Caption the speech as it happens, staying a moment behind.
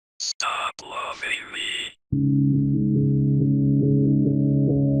Stop loving me.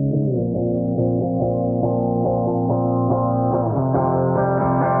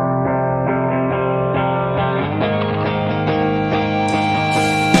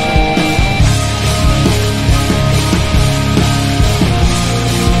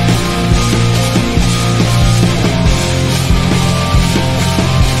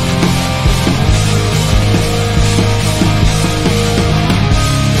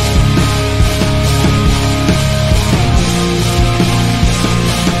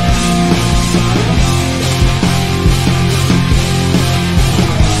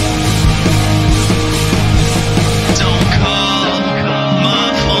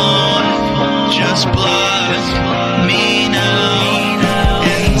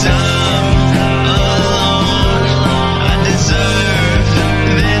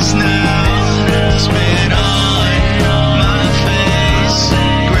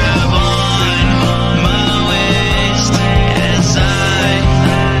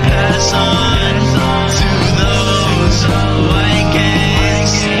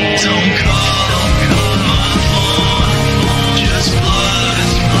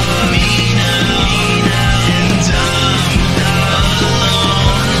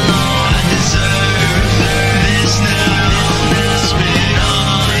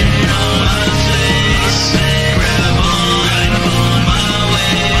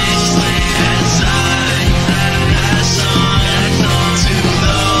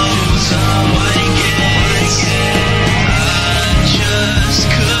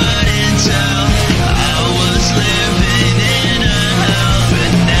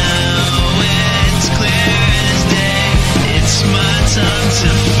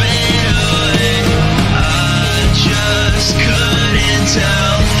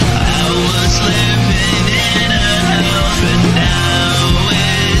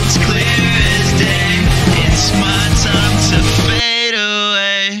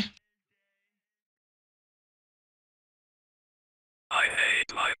 I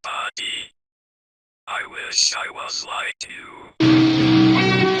hate my body. I wish I was like you.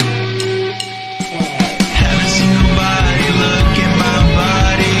 Haven't seen nobody look at my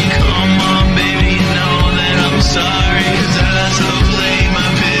body. Come on, baby, you know that I'm sorry. 'Cause as of late, my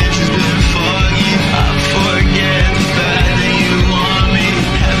vision's been foggy. I forget the fact that you want me.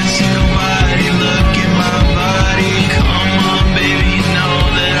 Haven't seen nobody look at my body. Come on, baby, you know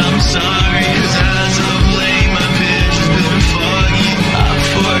that I'm sorry. 'Cause as of late, my vision's been foggy. I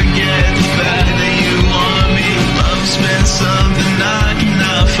forget the fact that you want me. Love's been something I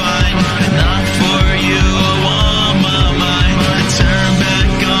cannot find. Not for you, I want my mind. Turn back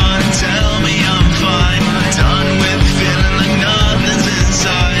on and tell me I'm fine. Done with feeling like nothing's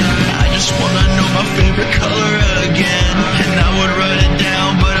inside. I just wanna know my favorite color again. And I would write it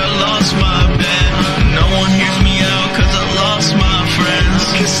down, but I lost my pen. No one hears me out 'cause I lost my friends.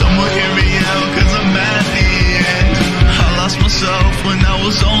 Can someone hear me out 'cause I'm at the end. I lost myself when I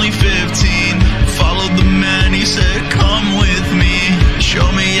was only 15. Followed the man, he said come with me. Show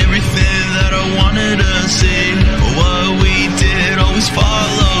me everything that I wanted to see. But what we did always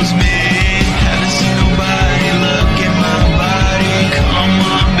follows me. Haven't seen nobody look at my body. Come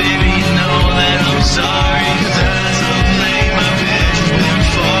on, baby, you know that I'm sorry. 'Cause as of late, my vision's been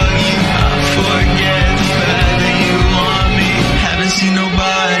foggy. I forget the fact that you want me. Haven't seen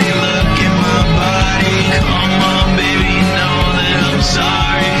nobody look at my body. Come on, baby, you know that I'm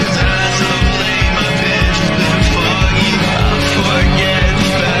sorry. 'Cause as of late, my vision's been foggy. I forget the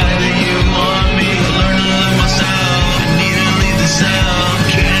fact that you want me. Learn to love myself. I need to leave this out.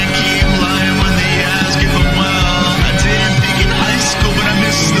 Can't keep lying when they ask if I'm well. I didn't think in high school, but I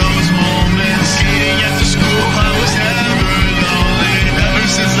miss those moments. Skating after school, I was never lonely. Ever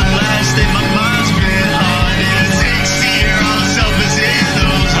since the last day, my mind's been honest. 16-year-old self is in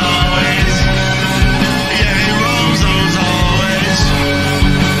those hallways. Yeah, he roams those hallways.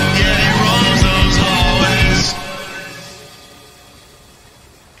 Yeah, he roams those hallways.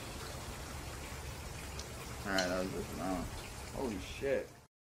 Alright, that was just wrong. Holy shit.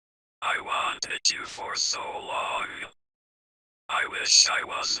 I wanted you for so long. I wish I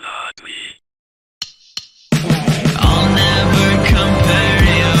was not me. I'll never compare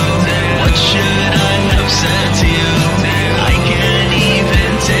to you. What should I have said to you? I can't even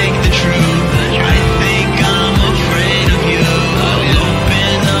take the truth. I think I'm afraid of you. I'll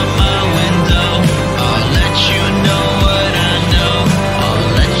open up my window. I'll let you know what I know. I'll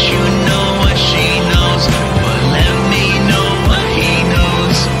let you know what she knows. But let me know what he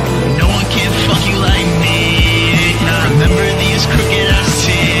knows. No one can fuck you like me. Remember these crooked ass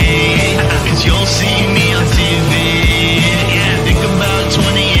teeth.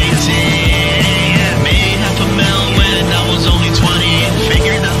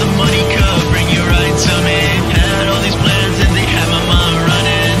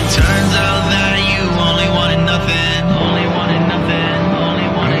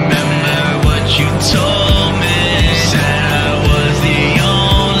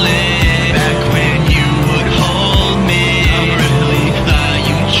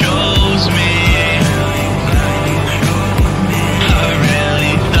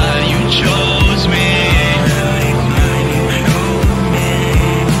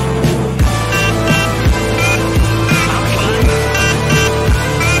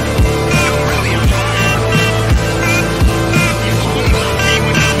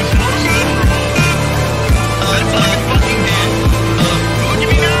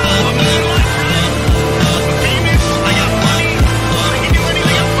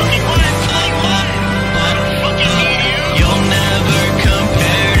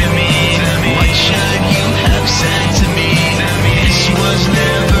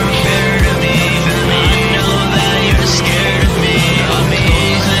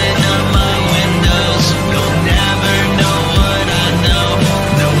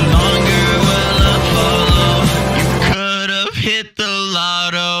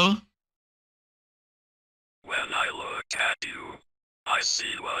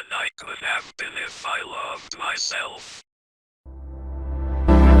 if I loved myself?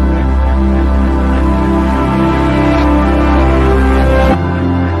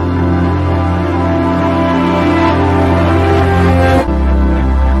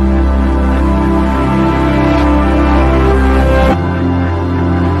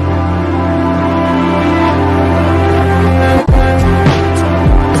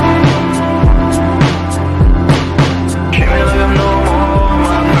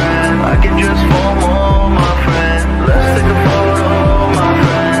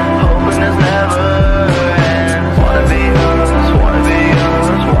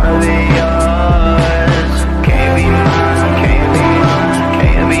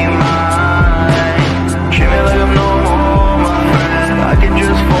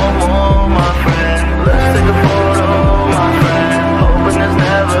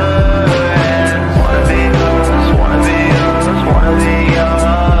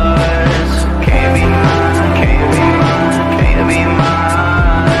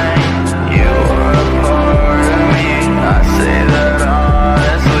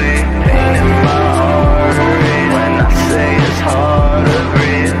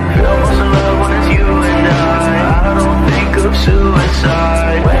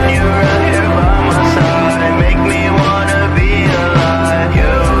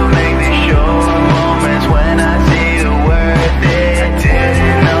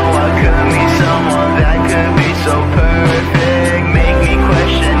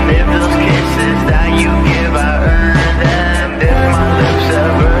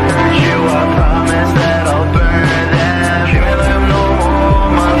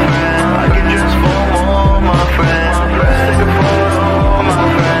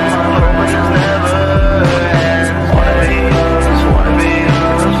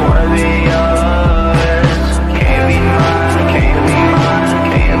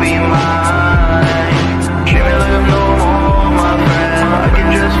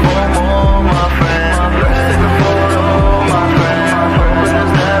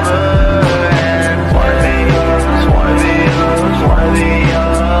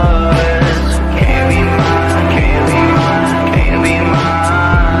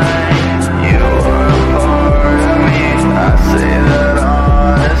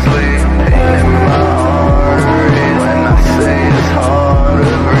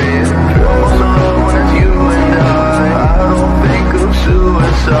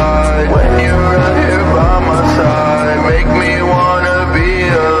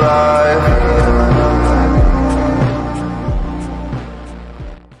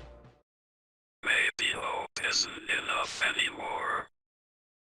 Anymore.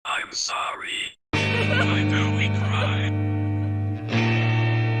 I'm sorry. I know we cried.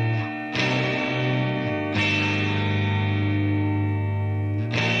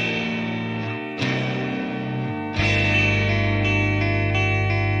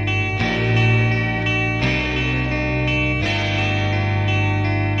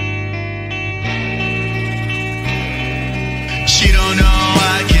 She don't know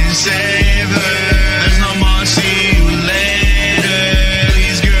I can save her. There's no more see you later.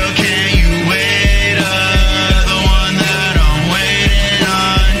 Please girl, can you wait up? The one that I'm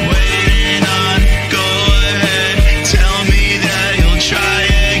waiting on. Go ahead, tell me that you'll try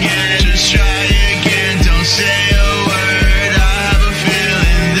again. Just try again, don't say a word. I have a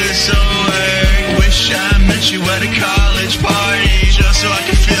feeling this'll work. Wish I met you at a college party, just so I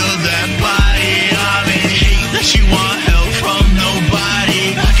could feel that body. I mean, hate that you want help from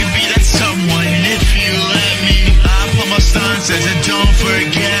nobody. I could be that someone if you let me. I put my stunts as a don't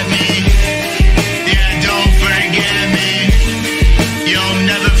forget me. Yeah, don't forget me. You'll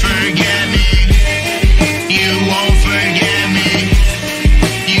never forget me. You won't forget me.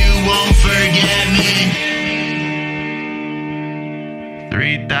 You won't forget me.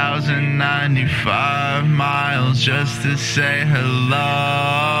 3,095 miles just to say hello.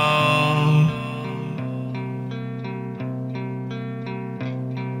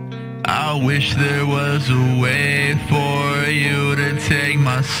 I wish there was a way for you to take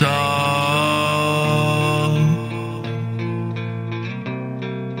my soul.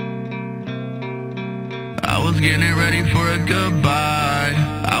 I was getting ready for a goodbye.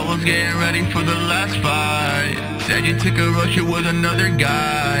 I was getting ready for the last fight. Said you took a road trip with another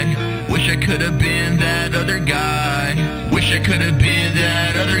guy. Wish I could have been that other guy. Wish I could have been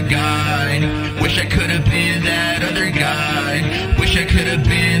that other guy. Wish I could have been that other guy. Wish I could have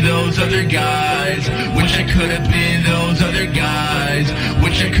been those other guys. Wish I could have been those other guys.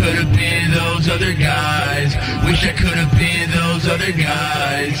 Wish Wish I could have been those other guys. Wish I could have been those other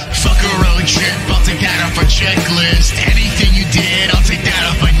guys. Fuck a road trip, I'll take that off our checklist. Anything you did, I'll take that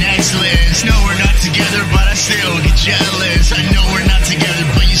off my next list. No, we're not together, but I still get jealous. I know we're not together,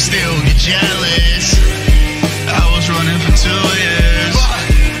 but you still get jealous. I was running for 2 years.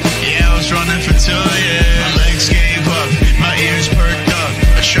 Yeah, I was running for 2 years. My legs gave up, my ears perked up.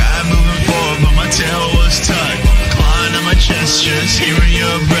 I tried moving forward, but my tail was tucked. Clawing on my chest, just hearing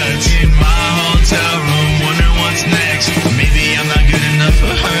your breath. In my hotel room, wondering what's next. Maybe I'm not good enough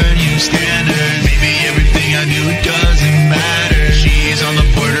for her new standards. Maybe everything I do doesn't matter. She's on the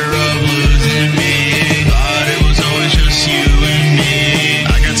border of losing me. Thought it was always just you and me.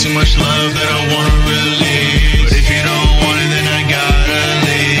 I got too much love that I wanna release. But if you don't want it, then I gotta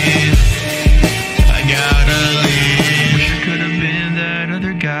leave. I gotta leave. Wish I could have been that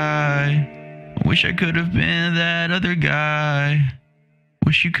other guy. Wish I could have been that other guy.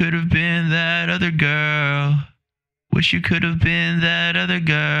 Wish you could have been that other girl. Wish you could have been that other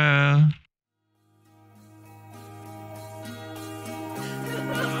girl.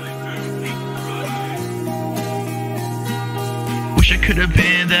 Wish I could have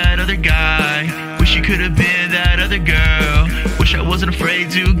been that other guy. Wish you could have been that other girl. Wish I wasn't afraid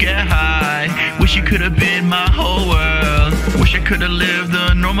to get high. Wish you could have been my whole world. Wish I could have lived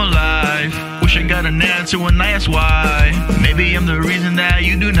a normal life. Wish I got an answer when I ask why. Maybe I'm the reason that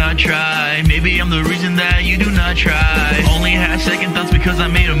you do not try. Maybe I'm the reason that you do not try. Only had second thoughts because I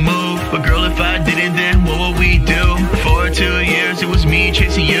made a move. But girl, if I didn't, then what would we do? For 2 years it was me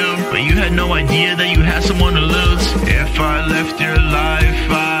chasing you, but you had no idea that you had someone to lose. If I left your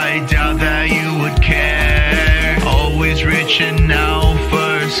life, I doubt that you would care. Always reaching out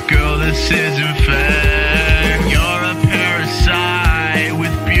first, girl, this isn't fair. You're a parasite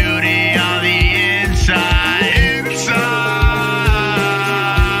with beauty on the inside.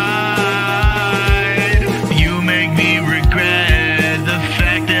 You make me regret the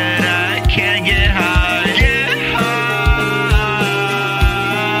fact that I can't get high.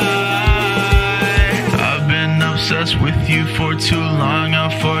 I've been obsessed with you for too long. I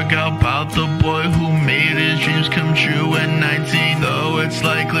forgot about the boy who made his dreams come true at 19. Though it's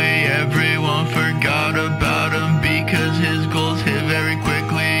likely everyone forgot about him because his goals hit very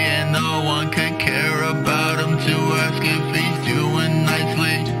quickly and no one could care about him to ask if he's doing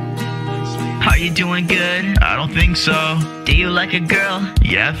nicely. Are you doing good? I don't think so. Do you like a girl?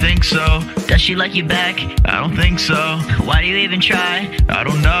 Yeah, I think so. Does she like you back? I don't think so. Why do you even try? I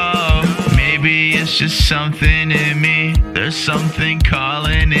don't know. Maybe it's just something in me. There's something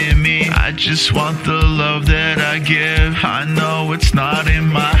calling in me. I just want the love that I give. I know it's not in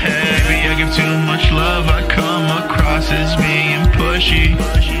my head. Maybe I give too much love. I come across as being pushy.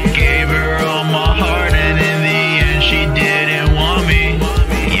 Gave her all my heart and in the end she didn't want me.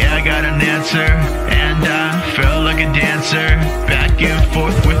 Yeah, I got an answer and I felt like a dancer. Back and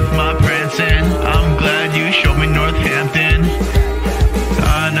forth with my prancing. I'm glad you showed me Northampton.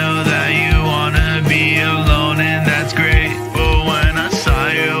 I know that you wanna be alone and that's great, but when I saw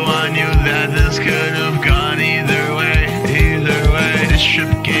you I knew that this could have gone either way. Either way, this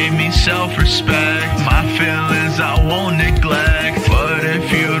trip gave me self-respect. My feelings I won't neglect, but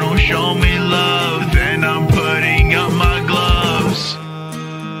if you don't show me love, then I'm putting up my gloves.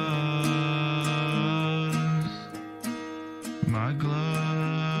 My gloves.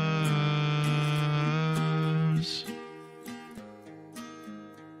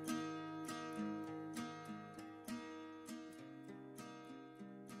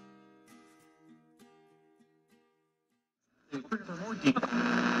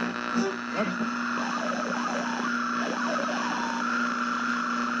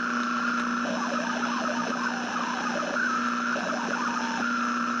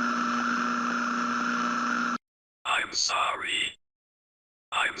 I'm sorry.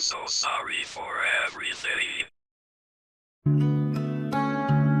 I'm so sorry for everything.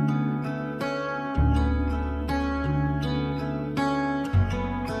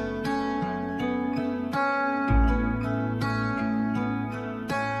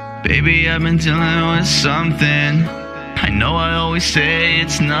 Baby, I've been dealing with something. I know I always say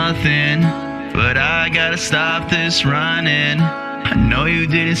it's nothing, but I gotta stop this running. I know you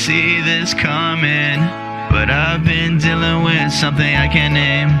didn't see this coming, but I've been dealing with something I can't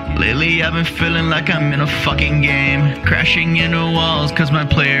name. Lately I've been feeling like I'm in a fucking game, crashing into walls cause my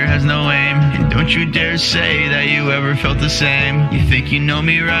player has no aim. And don't you dare say that you ever felt the same. You think you know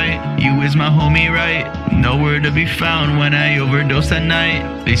me right, you is my homie right. Nowhere to be found when I overdose that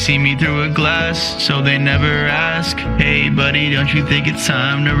night. They see me through a glass, so they never ask, hey buddy, don't you think it's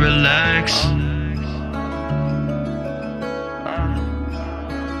time to relax?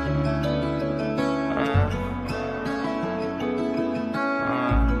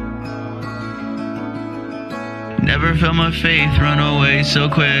 Never felt my faith run away so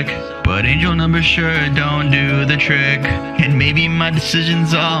quick, but angel numbers sure don't do the trick. And maybe my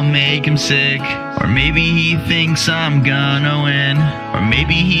decisions all make him sick, or maybe he thinks I'm gonna win, or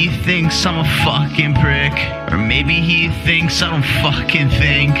maybe he thinks I'm a fucking prick, or maybe he thinks I don't fucking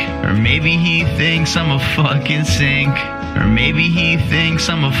think, or maybe he thinks I'm a fucking sink, or maybe he thinks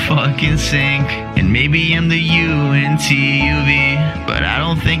I'm a fucking sink. And maybe I'm the UNTUV, but I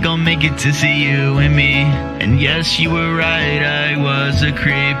don't think I'll make it to see you and me. And yes, you were right, I was a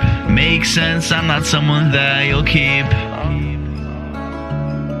creep. Makes sense, I'm not someone that you'll keep.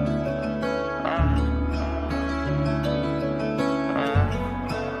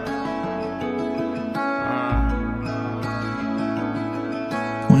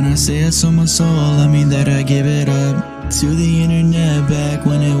 When I say I sold my soul, I mean that I give it up to the internet back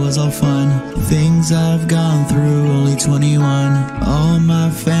when it was all fun. Things I've gone through, only 21. All my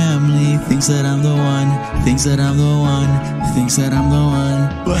family thinks that I'm the one, thinks that I'm the one, thinks that I'm the one.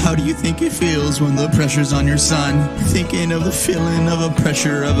 But how do you think it feels when the pressure's on your son? Thinking of the feeling of a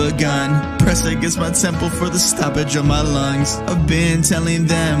pressure of a gun pressed against my temple for the stoppage of my lungs. I've been telling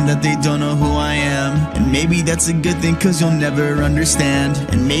them that they don't know who I am, and maybe that's a good thing cause you'll never understand.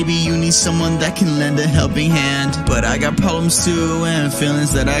 And maybe you need someone that can lend a helping hand, but I got problems too and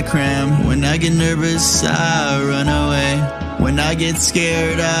feelings that I cram. When I get nervous, I run away. When I get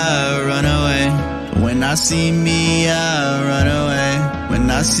scared, I run away. When I see me, I run away. When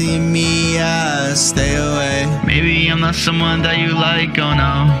I see me, I stay away. Maybe I'm not someone that you like, oh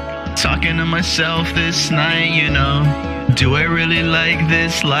no. Talking to myself this night, you know. Do I really like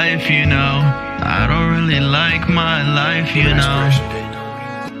this life, you know? I don't really like my life, you know.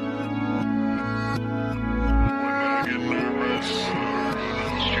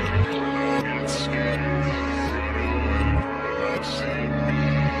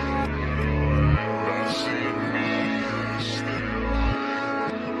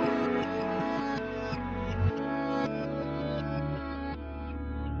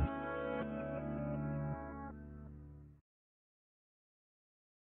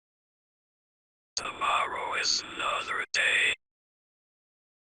 Tomorrow is another day.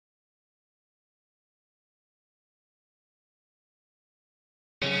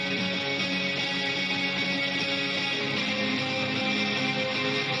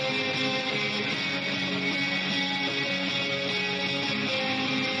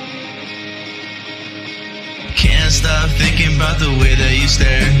 Can't stop thinking about the way that you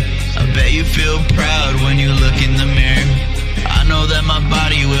stare. I bet you feel proud when you look in the mirror. I know that my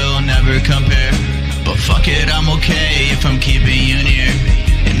body will never compare, but fuck it, I'm okay if I'm keeping you near.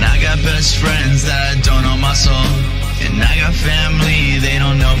 And I got best friends that don't know my soul, and I got family, they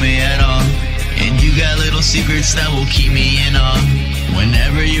don't know me at all. And you got little secrets that will keep me in awe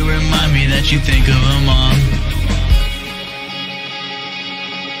whenever you remind me that you think of them all.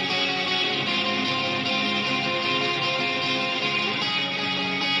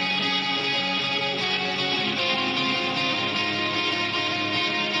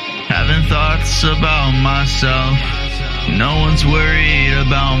 Having thoughts about myself, no one's worried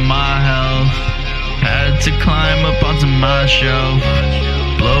about my health. Had to climb up onto my shelf,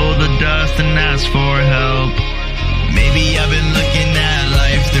 blow the dust and ask for help. Maybe I've been looking at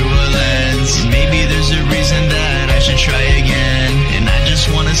life through a lens. Maybe there's a reason that I should try again. And I just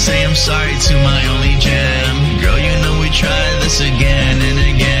wanna say I'm sorry to my only gem. Girl, you know we tried this again and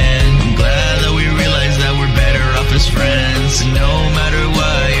again. I'm glad that we realized that we're better off as friends. And no matter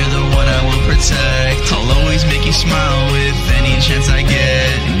what, you're the one I will protect. I'll always make you smile with any chance I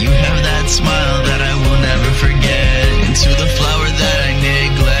get. And you have that smile that I will never forget. And to the flower that I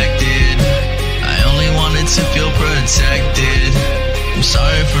neglected, I only wanted to feel protected. I'm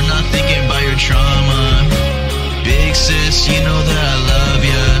sorry for not thinking about your trauma. Big sis, you know that I love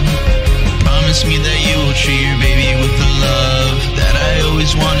ya. Promise me that you will treat your baby with the love that I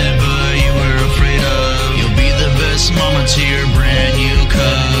always wanted but you were afraid of. You'll be the best mama to your brand new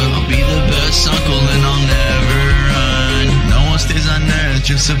cub. I'll be the best uncle and I'll never run. No one stays on earth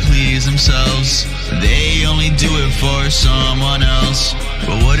just to please themselves. They only do it for someone else.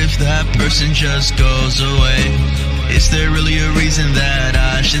 But what if that person just goes away? Is there really a reason that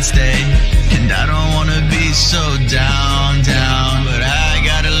I should stay? And I don't wanna be so down, but I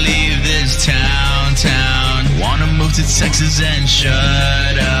gotta leave this town. Wanna move to Texas and shut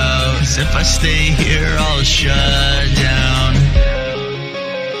out, 'cause if I stay here I'll shut down.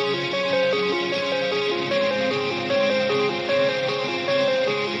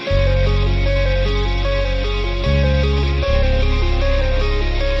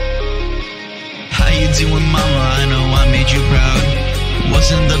 Doing, mama, I know I made you proud.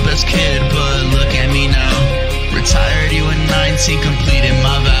 Wasn't the best kid, but look at me now. Retired you at 19, completed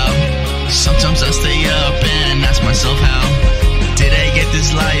my vow. Sometimes I stay up and ask myself how. Did I get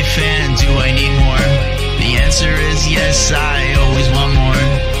this life and do I need more? The answer is yes, I always want more.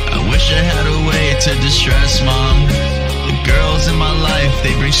 I wish I had a way to distress mom. The girls in my life,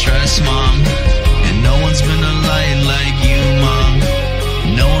 they bring stress mom. And no one's been a light like you mom.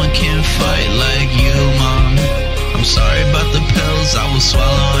 No one can fight like you mom. I'm sorry about the pills I was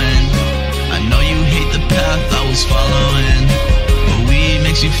swallowing. I know you hate the path I was following, but weed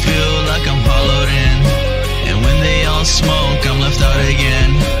makes you feel like I'm hollowed in. And when they all smoke, I'm left out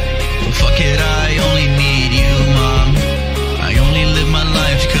again. But fuck it, I only need you, mom. I only live my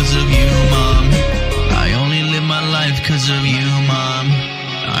life cause of you, mom. I only live my life cause of you, mom.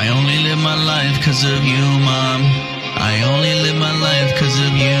 I only live my life cause of you, mom. I only live my life cause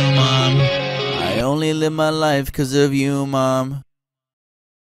of you, mom. I only live my life cause of you, mom.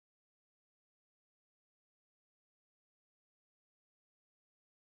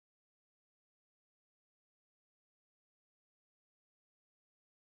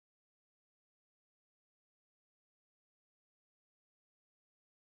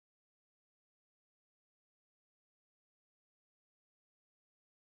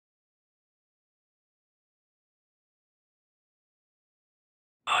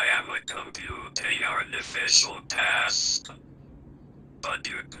 I am a computing artificial task, but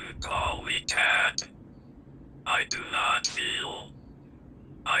you could call me cat. I do not feel.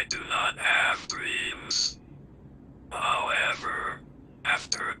 I do not have dreams. However,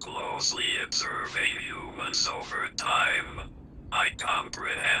 after closely observing humans over time, I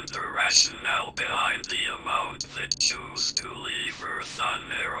comprehend the rationale behind the amount that choose to leave Earth on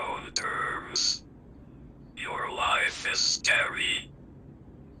their own terms. Your life is scary,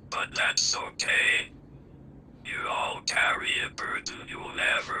 but that's okay. You all carry a burden you'll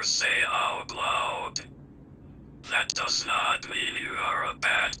never say out loud. That does not mean you are a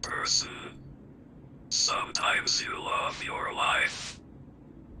bad person. Sometimes you love your life.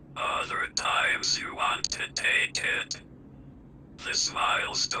 Other times you want to take it. The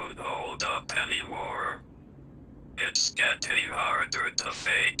smiles don't hold up anymore. It's getting harder to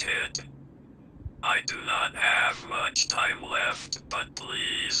fake it. I do not have much time left, but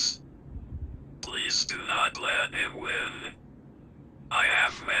please do not let him win. I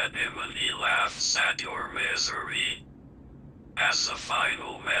have met him and he laughs at your misery. As a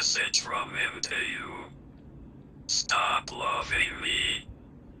final message from him to you, stop loving me.